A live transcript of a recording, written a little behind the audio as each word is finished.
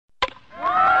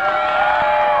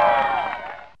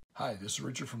this is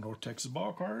Richard from North Texas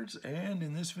Ball Cards, and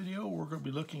in this video we're going to be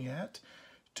looking at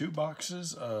 2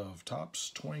 boxes of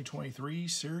Topps 2023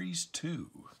 Series 2.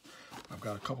 I've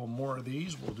got a couple more of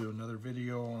these. We'll do another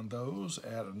video on those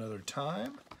at another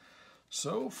time.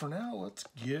 So for now, let's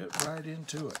get right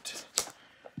into it.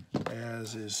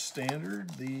 As is standard,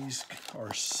 these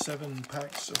are 7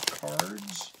 packs of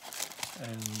cards,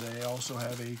 and they also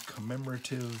have a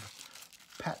commemorative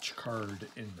patch card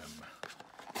in them.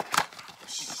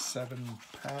 7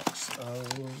 packs of,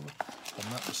 if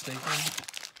I'm not mistaken,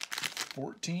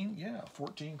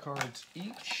 14 cards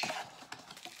each.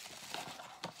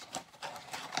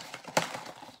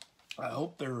 I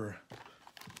hope the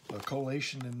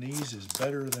collation in these is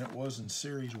better than it was in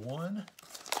Series 1,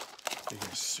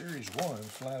 because Series 1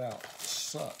 flat out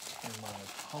sucked, in my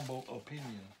humble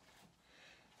opinion.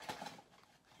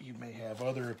 You may have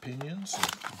other opinions.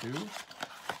 If you do,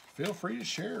 feel free to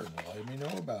share and let me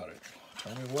know about it.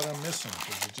 Tell me what I'm missing,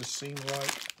 because it just seemed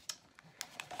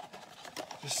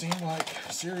like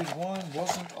Series 1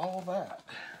 wasn't all that.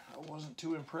 I wasn't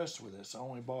too impressed with this. I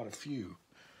only bought a few,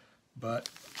 but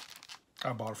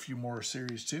I bought a few more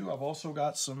Series 2. I've also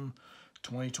got some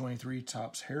 2023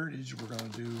 Topps Heritage we're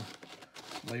going to do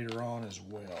later on as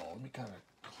well. Let me kind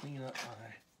of clean up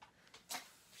my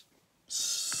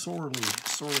sorely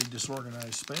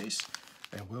disorganized space,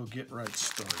 and we'll get right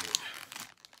started.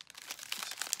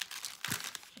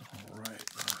 All right.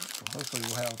 So hopefully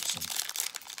we'll have some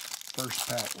first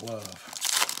pack love.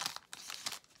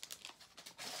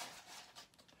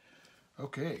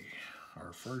 Okay,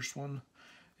 our first one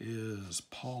is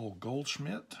Paul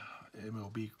Goldschmidt,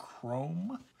 MLB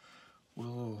Chrome.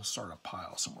 We'll start a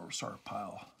pile somewhere. We'll start a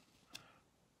pile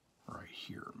right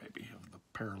here, maybe, of the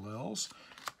parallels.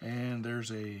 And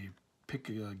there's a pick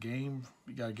a game.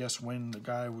 You gotta guess when the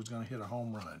guy was gonna hit a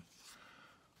home run.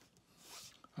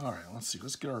 All right, let's see.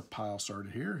 Let's get our pile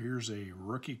started here. Here's a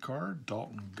rookie card,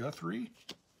 Dalton Guthrie.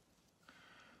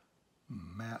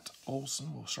 Matt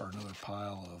Olson. We'll start another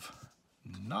pile of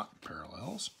not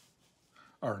parallels.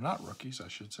 Or not rookies, I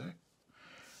should say.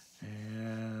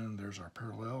 And there's our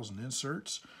parallels and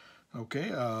inserts.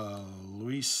 Okay,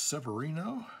 Luis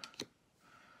Severino.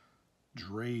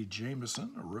 Dre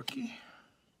Jameson, a rookie.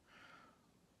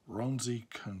 Ronzi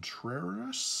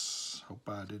Contreras. Hope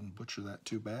I didn't butcher that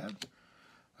too bad.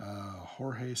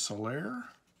 Jorge Soler.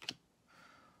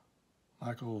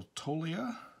 Michael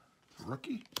Toglia,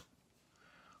 rookie.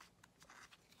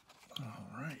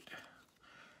 All right.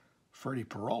 Freddie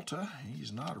Peralta,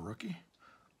 he's not a rookie.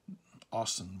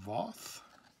 Austin Voth.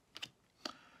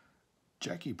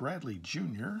 Jackie Bradley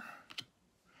Jr.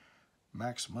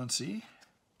 Max Muncy.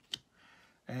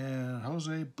 And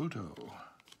Jose Butto.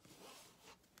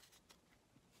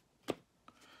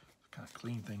 Kind of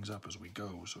clean things up as we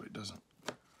go so it doesn't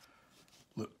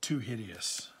look too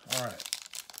hideous. All right.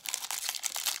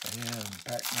 And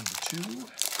pack number 2.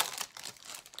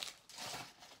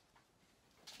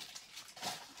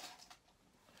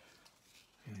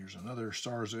 And here's another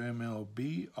Stars of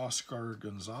MLB, Oscar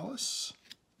Gonzalez.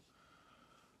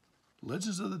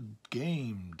 Legends of the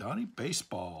Game, Donnie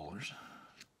Baseball. There's a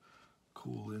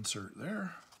cool insert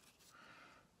there.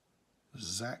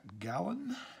 Zach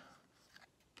Gallen.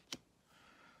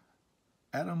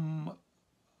 Adam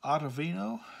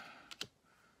Ottavino.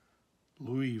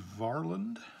 Louis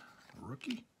Varland,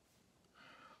 rookie.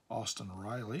 Austin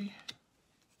Riley.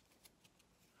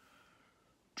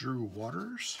 Drew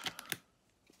Waters.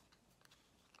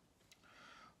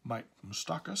 Mike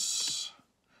Moustakas.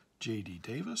 J.D.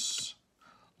 Davis.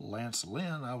 Lance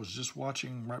Lynn. I was just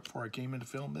watching right before I came in to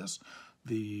film this,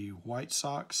 the White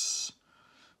Sox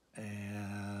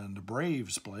and the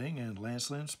Braves playing, and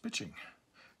Lance Lynn's pitching.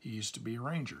 He used to be a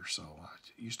Ranger, so I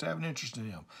used to have an interest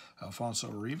in him. Alfonso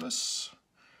Rivas,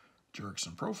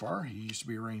 Jurickson Profar, he used to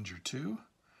be a Ranger too.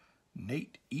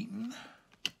 Nate Eaton,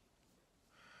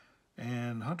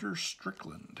 and Hunter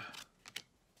Strickland.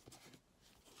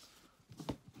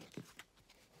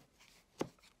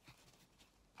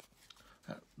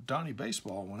 That Donnie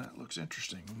Baseball one, that looks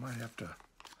interesting. We might have to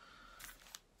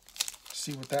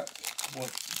see what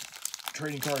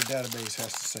Trading Card Database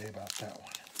has to say about that one.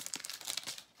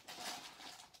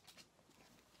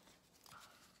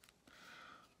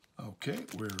 Okay,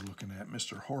 we're looking at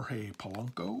Mr. Jorge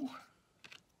Polanco,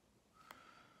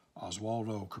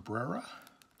 Oswaldo Cabrera,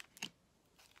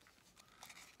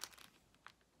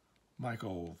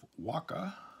 Michael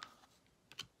Wacha,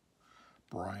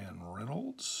 Brian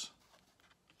Reynolds,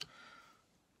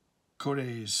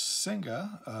 Kodai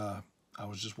Senga. I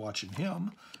was just watching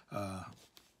him.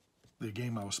 the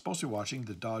game I was supposed to be watching,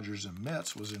 the Dodgers and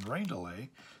Mets, was in rain delay,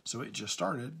 so it just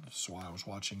started. So I was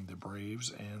watching the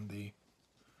Braves and the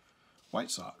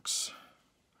White Sox.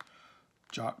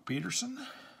 Jock Peterson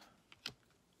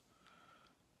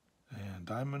and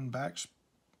Diamondbacks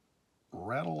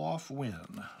rattle off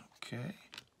win. Okay.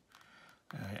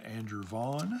 Andrew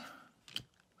Vaughn,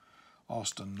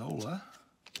 Austin Nola,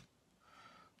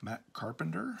 Matt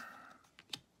Carpenter,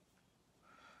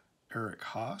 Eric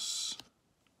Haas,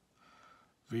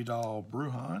 Vidal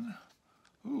Brujan,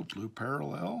 ooh, blue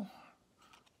parallel,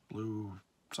 blue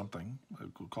something,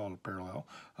 we'll call it a parallel,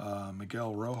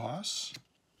 Miguel Rojas,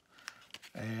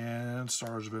 and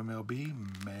Stars of MLB,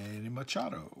 Manny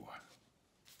Machado.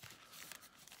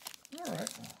 All right.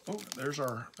 Oh, there's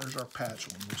our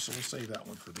patch one. So we'll save that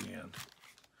one for the end.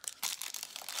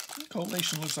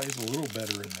 Collation looks like it's a little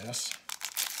better in this.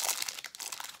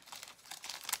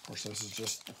 Of course, this is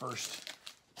just the first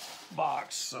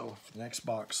box, so if the next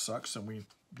box sucks, and we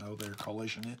know their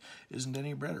collation isn't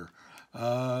any better.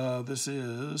 This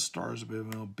is Stars of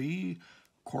MLB,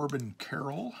 Corbin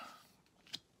Carroll,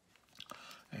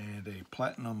 and a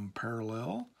platinum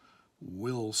parallel,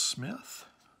 Will Smith.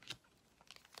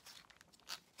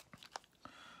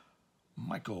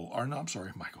 Michael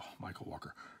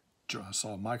Walker. I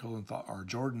saw Michael and thought, or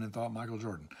Jordan and thought Michael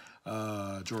Jordan.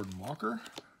 Jordan Walker.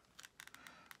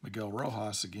 Miguel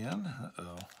Rojas again.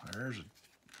 Uh-oh, there's a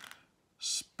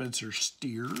Spencer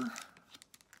Steer.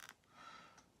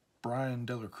 Brian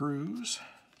De La Cruz.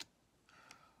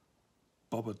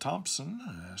 Bubba Thompson,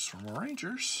 that's from the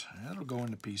Rangers. That'll go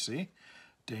into PC.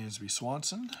 Dansby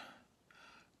Swanson.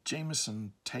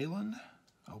 Jameson Talon.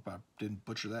 I hope I didn't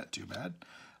butcher that too bad.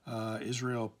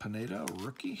 Israel Pineda,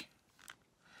 rookie.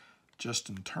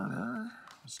 Justin Turner.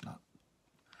 Let's not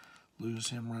lose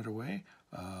him right away.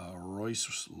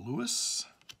 Royce Lewis.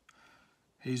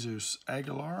 Jesus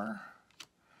Aguilar.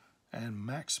 And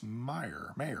Max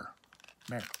Meyer.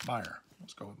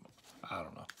 Let's go with, I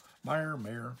don't know.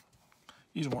 Mayer.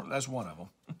 That's one of them.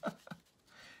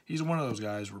 He's one of those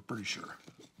guys, we're pretty sure.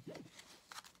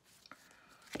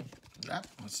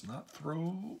 Let's not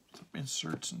throw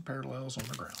inserts and parallels on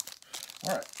the ground.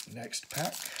 All right, next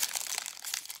pack.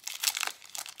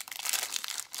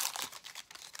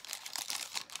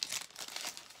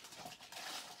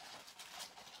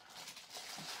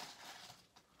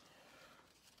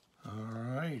 All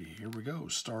righty, here we go.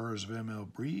 Stars of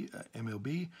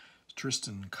MLB,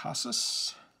 Tristan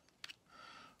Casas.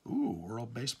 Ooh,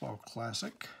 World Baseball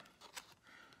Classic.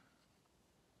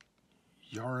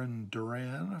 Yaron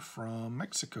Duran from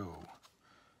Mexico.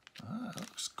 That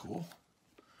looks cool.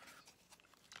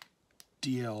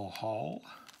 DL Hall.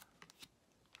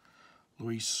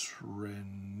 Luis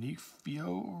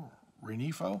Renifo.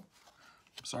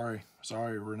 Sorry,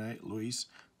 Luis.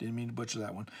 Didn't mean to butcher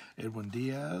that one. Edwin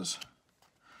Diaz.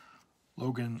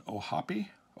 Logan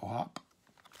Ohop.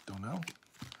 Don't know.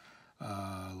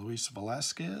 Luis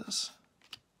Velasquez.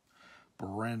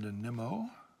 Brandon Nimmo.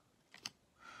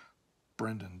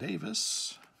 Brendan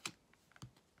Davis,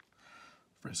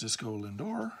 Francisco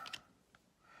Lindor,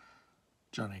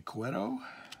 Johnny Cueto,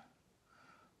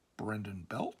 Brendan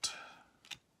Belt,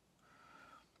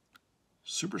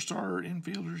 Superstar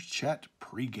Infielders Chat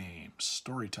Pregame,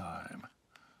 Story Time,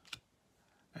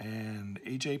 and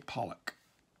AJ Pollock.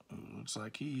 Looks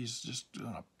like he's just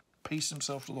going to paste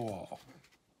himself to the wall.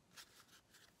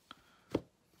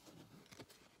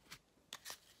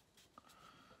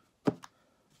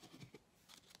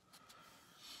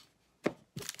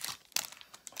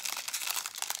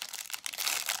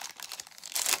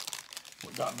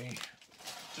 What got me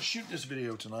to shoot this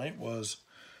video tonight was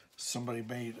somebody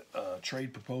made a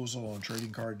trade proposal on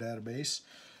Trading Card Database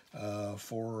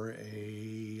for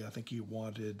I think he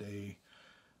wanted a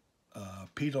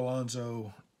Pete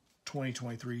Alonso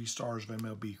 2023 Stars of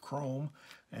MLB Chrome,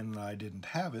 and I didn't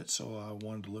have it, so I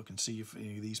wanted to look and see if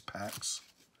any of these packs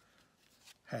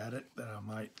had it, that I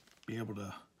might be able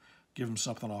to give him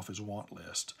something off his want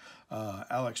list.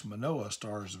 Alex Manoah,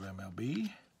 Stars of MLB.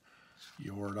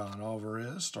 Yordan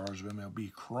Alvarez, Stars of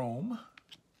MLB Chrome.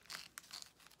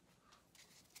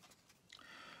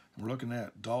 We're looking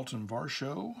at Dalton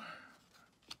Varsho,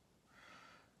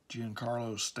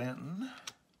 Giancarlo Stanton,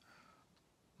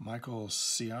 Michael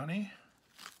Ciani,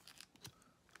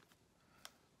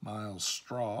 Miles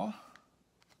Straw,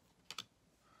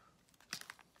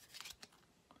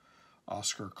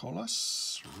 Oscar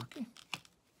Colas, rookie,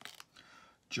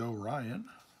 Joe Ryan,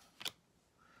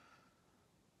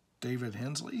 David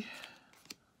Hensley,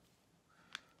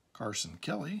 Carson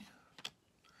Kelly,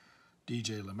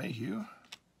 DJ LeMahieu,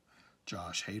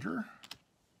 Josh Hader,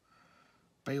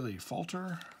 Bailey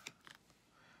Falter,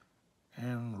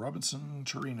 And Robinson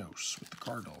Chirinos with the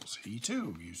Cardinals. He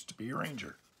too used to be a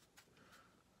Ranger.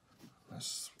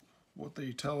 That's what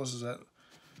they tell us, is that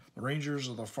the Rangers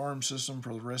are the farm system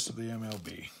for the rest of the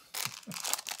MLB.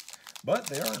 But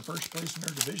they are in first place in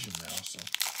their division now, so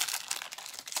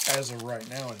as of right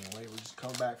now anyway. We just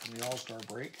come back from the All-Star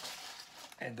break,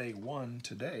 and they won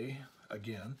today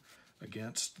again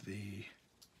against the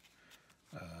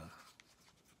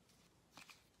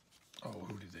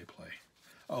who did they play?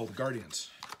 Oh, the Guardians.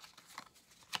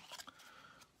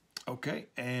 Okay,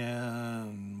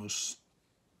 and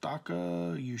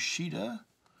Mustaka Yoshida,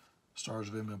 Stars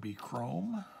of MLB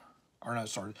Chrome. Or not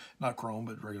Stars, not Chrome,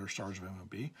 but regular Stars of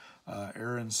MLB.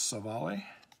 Aaron Savale.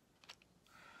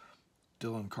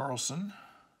 Dylan Carlson.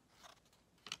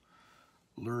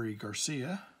 Lurie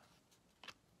Garcia.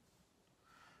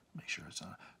 Make sure it's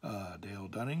on. Dale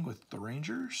Dunning with the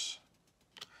Rangers.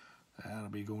 That'll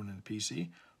be going into PC.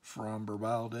 Framber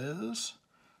Valdez.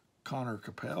 Connor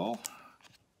Capel.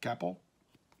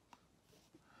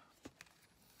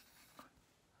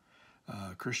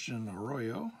 Christian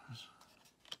Arroyo.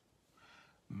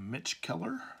 Mitch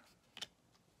Keller.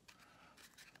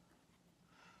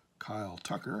 Kyle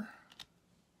Tucker.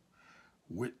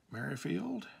 Whit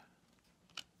Merrifield.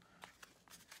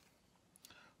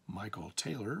 Michael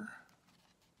Taylor.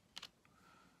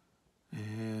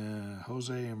 And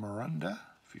Jose Miranda,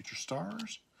 Future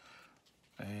Stars.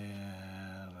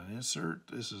 And an insert.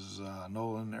 This is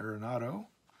Nolan Arenado.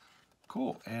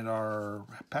 Cool. And our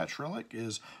patch relic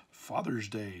is Father's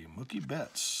Day, Mookie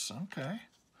Betts. Okay.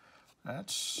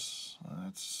 That's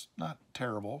not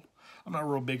terrible. I'm not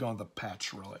real big on the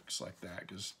patch relics like that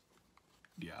because,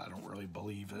 yeah, I don't really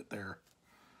believe that they're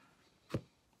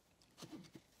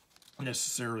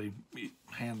necessarily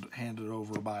handed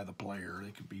over by the player.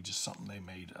 They could be just something they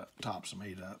made up, Topps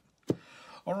made up.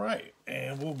 All right,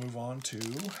 and we'll move on to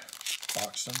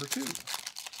box number 2.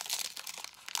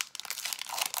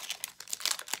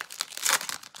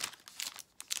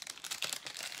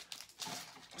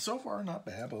 So far, not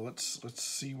bad, but let's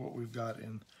see what we've got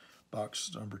in box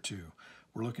number 2.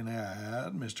 We're looking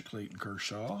at Mr. Clayton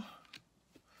Kershaw,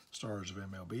 Stars of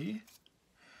MLB.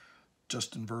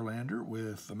 Justin Verlander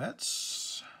with the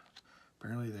Mets.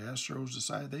 Apparently the Astros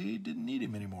decided they didn't need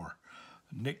him anymore.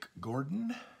 Nick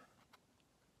Gordon.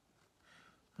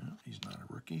 Well, he's not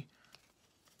a rookie.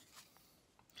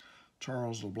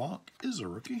 Charles LeBlanc is a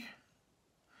rookie.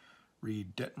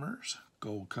 Reed Detmers,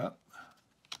 Gold Cup.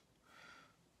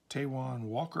 Taijuan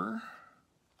Walker.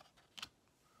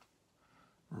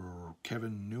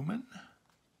 Kevin Newman.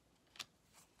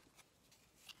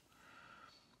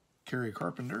 Kerry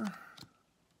Carpenter.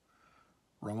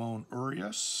 Ramon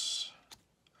Urias.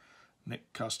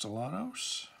 Nick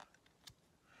Castellanos.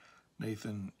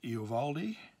 Nathan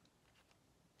Eovaldi.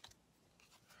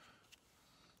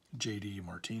 J.D.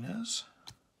 Martinez.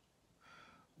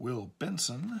 Will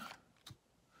Benson.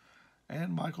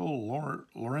 And Michael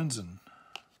Lorenzen.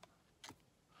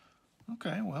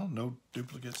 Okay, well, no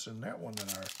duplicates in that one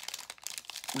that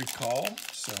I recall,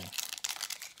 so.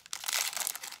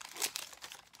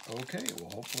 Okay,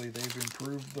 well, hopefully they've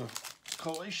improved the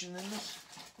collation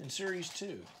in Series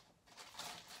 2.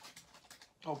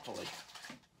 Hopefully.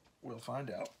 We'll find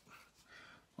out.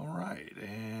 All right,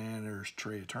 and there's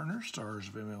Trey Turner, Stars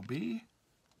of MLB.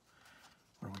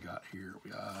 What do we got here?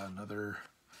 We got another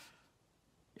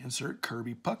insert,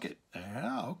 Kirby Puckett.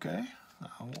 Yeah, okay.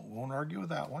 I won't argue with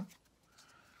that one.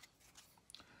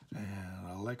 And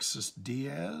Alexis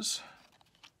Diaz.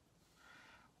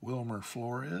 Wilmer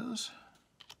Flores.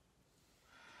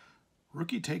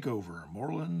 Rookie Takeover,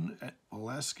 Moreland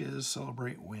Velasquez,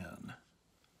 Celebrate Win.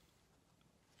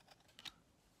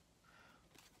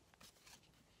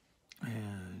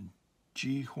 And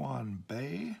Ji Hwan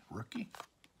Bae, rookie.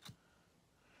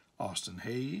 Austin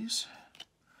Hayes.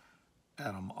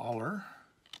 Adam Oller.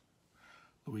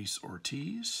 Luis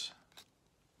Ortiz.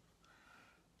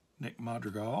 Nick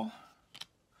Madrigal.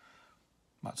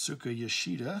 Matsuka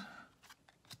Yoshida,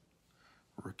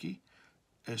 rookie.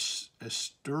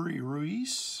 Esteury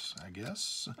Ruiz, I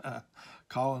guess.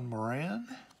 Colin Moran.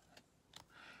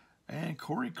 And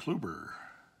Corey Kluber.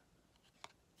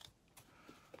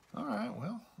 All right,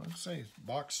 well, let's say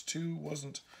box 2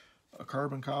 wasn't a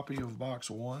carbon copy of box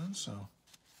 1, so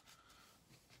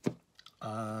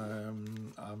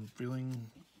I'm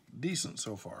feeling decent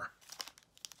so far.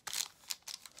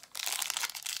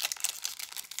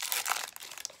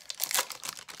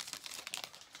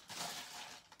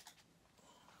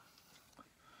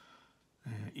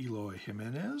 Eloy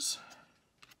Jimenez,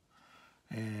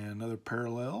 and another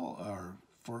parallel, or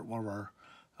for one of our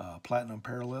platinum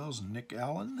parallels, Nick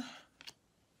Allen.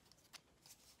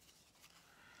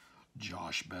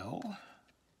 Josh Bell.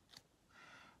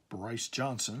 Bryce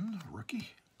Johnson, rookie.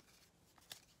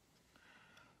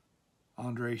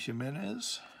 Andre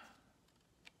Jimenez.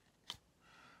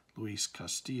 Luis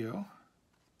Castillo.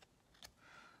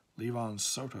 Levon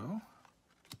Soto.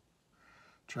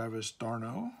 Travis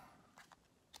d'Arnaud.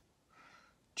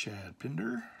 Chad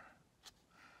Pinder.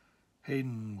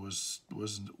 Hayden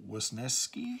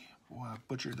Wesneski. Boy, I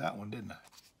butchered that one, didn't I?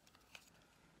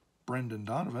 Brendan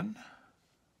Donovan.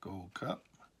 Gold Cup.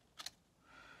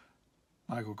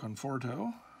 Michael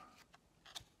Conforto.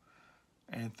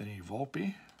 Anthony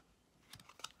Volpe.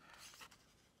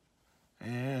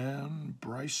 And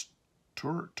Bryce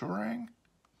Turang.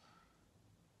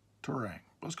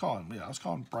 Let's call him, yeah, let's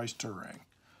call him Bryce Turang.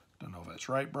 Don't know if that's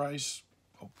right, Bryce.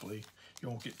 Hopefully you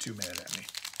won't get too mad at me.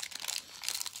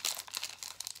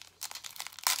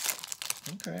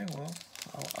 Okay, well,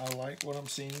 I like what I'm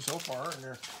seeing so far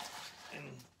in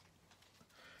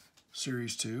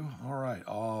Series 2. All right,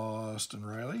 Austin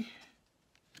Riley.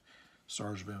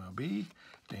 Stars of MLB.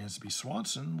 Dansby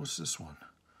Swanson. What's this one?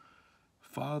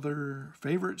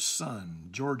 Favorite son,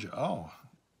 Georgia. Oh,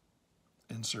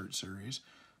 insert series.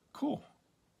 Cool.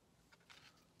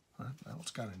 That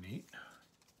was kind of neat.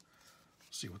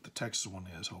 See what the Texas one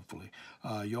is, hopefully.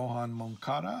 Johan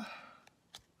Moncada.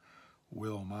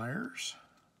 Will Myers.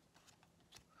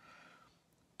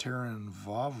 Terran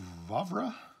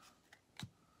Vavra.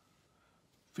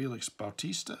 Felix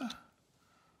Bautista.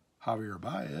 Javier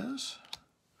Baez.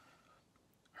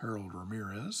 Harold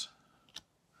Ramirez.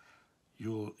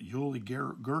 Yuli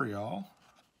Gurriel.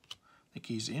 I think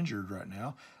he's injured right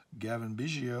now. Gavin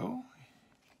Biggio.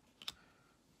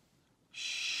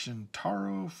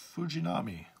 Shintaro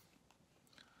Fujinami.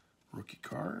 Rookie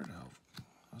card.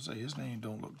 I'll say his name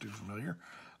don't look too familiar.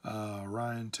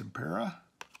 Ryan Tempera.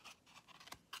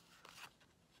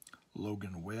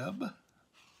 Logan Webb.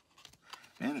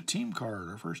 And a team card,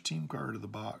 our first team card of the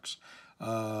box.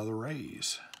 The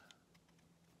Rays.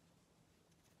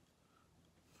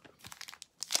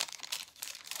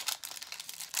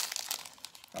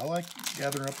 I like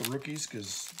gathering up the rookies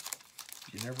because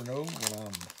you never know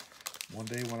one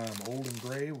day when I'm old and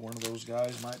gray, one of those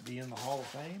guys might be in the Hall of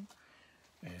Fame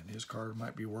and his card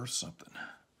might be worth something.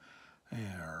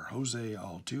 And our Jose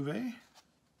Altuve.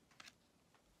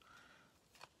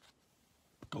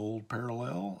 Gold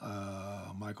parallel,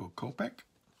 Michael Kopech.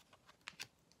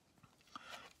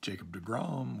 Jacob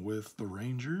deGrom with the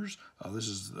Rangers. This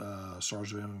is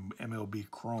Stars of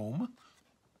MLB Chrome.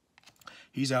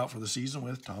 He's out for the season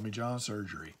with Tommy John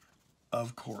surgery.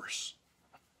 Of course.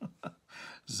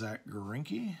 Zach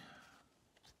Greinke.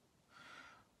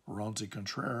 Ronzi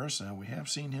Contreras. Now, we have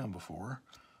seen him before.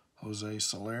 Jose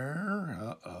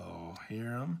Soler.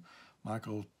 Him.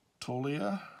 Michael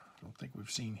Toglia. Don't think we've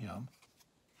seen him.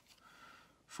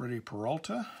 Freddie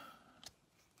Peralta.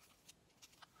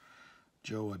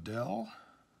 Joe Adell.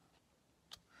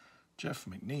 Jeff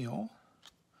McNeil.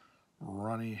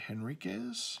 Ronnie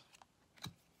Henriquez.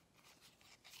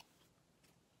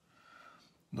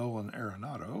 Nolan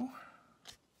Arenado.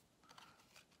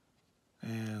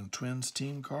 And Twins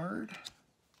team card.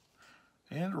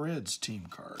 And Reds team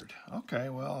card. Okay,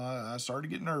 well, I started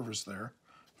to get nervous there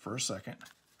for a second.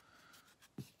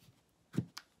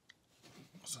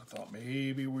 So I thought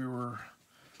maybe we were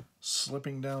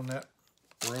slipping down that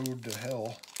road to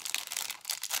hell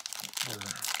where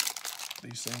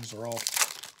these things are all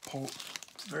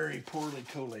very poorly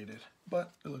collated.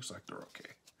 But it looks like they're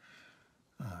okay.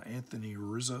 Anthony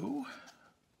Rizzo,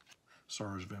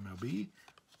 Stars of MLB.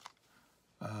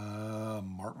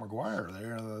 Mark McGwire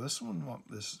there. This one,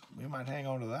 we might hang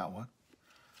on to that one.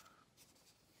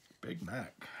 Big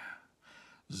Mac.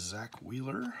 Zach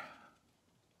Wheeler.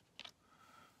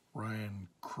 Ryan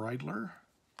Kreidler.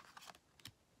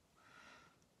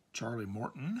 Charlie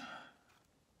Morton.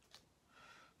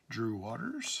 Drew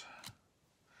Waters.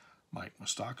 Mike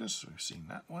Moustakas, we've seen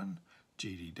that one.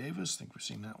 J.D. Davis, I think we've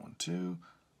seen that one too.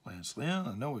 Lance Lynn,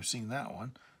 I know we've seen that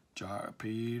one. Jock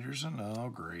Peterson, oh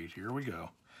great, here we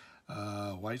go.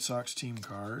 White Sox team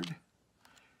card.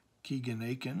 Keegan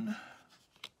Aiken.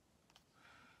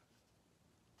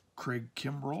 Craig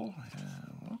Kimbrell,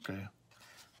 okay.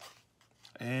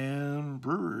 And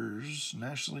Brewers,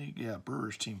 National League, yeah,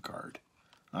 Brewers team card.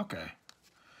 Okay.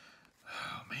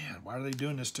 Oh man, why are they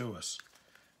doing this to us?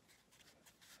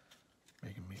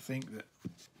 Making me think that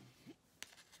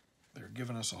they're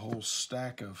giving us a whole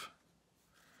stack of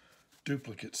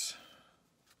duplicates.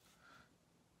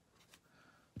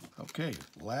 Okay,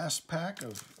 last pack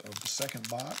of the second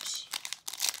box.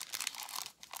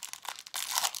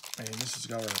 And this has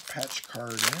got our patch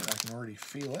card in it. I can already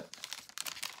feel it.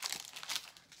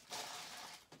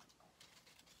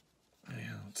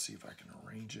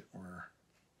 arrange it where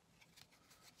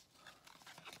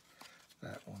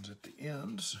that one's at the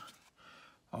ends.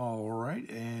 All right,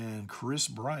 and Chris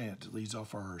Bryant leads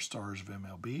off our Stars of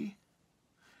MLB.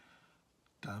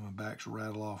 Diamondbacks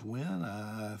rattle off win.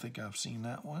 I think I've seen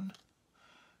that one.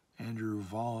 Andrew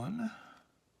Vaughn.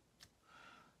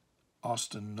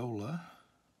 Austin Nola.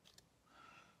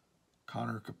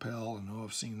 Connor Capel. I know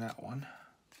I've seen that one.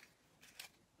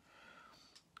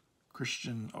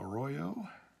 Christian Arroyo.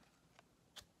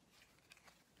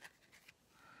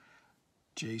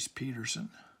 Jace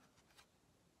Peterson.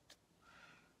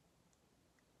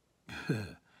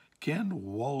 Ken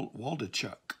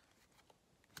Waldichuk.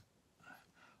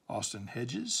 Austin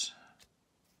Hedges.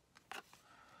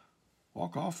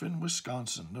 Walk-off in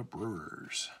Wisconsin, the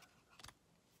Brewers.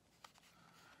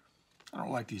 I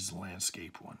don't like these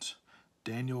landscape ones.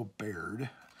 Daniel Baird.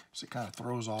 So it kind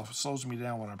of slows me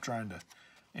down when I'm trying to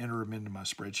enter them into my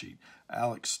spreadsheet.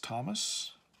 Alex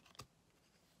Thomas.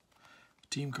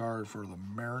 Team card for the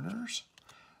Mariners.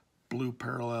 Blue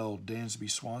parallel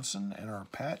Dansby Swanson. And our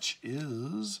patch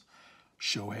is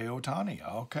Shohei Ohtani.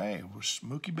 Okay, with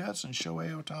Mookie Betts and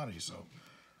Shohei Ohtani. So,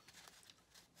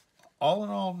 all in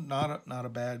all, not a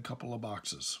bad couple of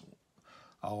boxes.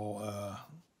 I'll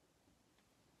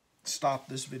stop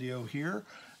this video here,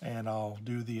 and I'll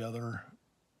do the other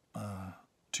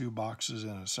 2 boxes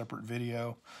in a separate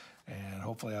video, and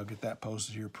hopefully I'll get that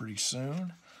posted here pretty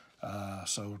soon.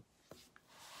 So,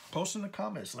 post in the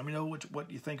comments. Let me know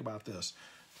what you think about this.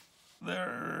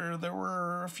 There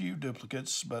were a few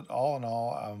duplicates, but all in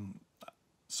all,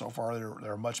 so far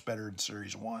they're much better in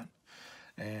Series 1.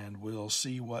 And we'll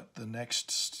see what the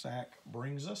next stack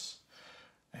brings us.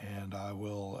 And I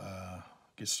will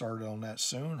get started on that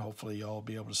soon. Hopefully y'all will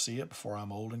be able to see it before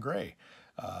I'm old and gray.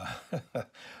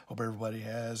 Hope everybody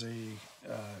has a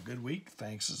good week.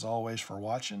 Thanks as always for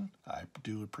watching. I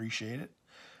do appreciate it.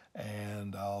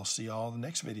 And I'll see y'all in the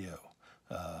next video.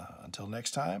 Until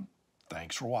next time,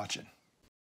 thanks for watching.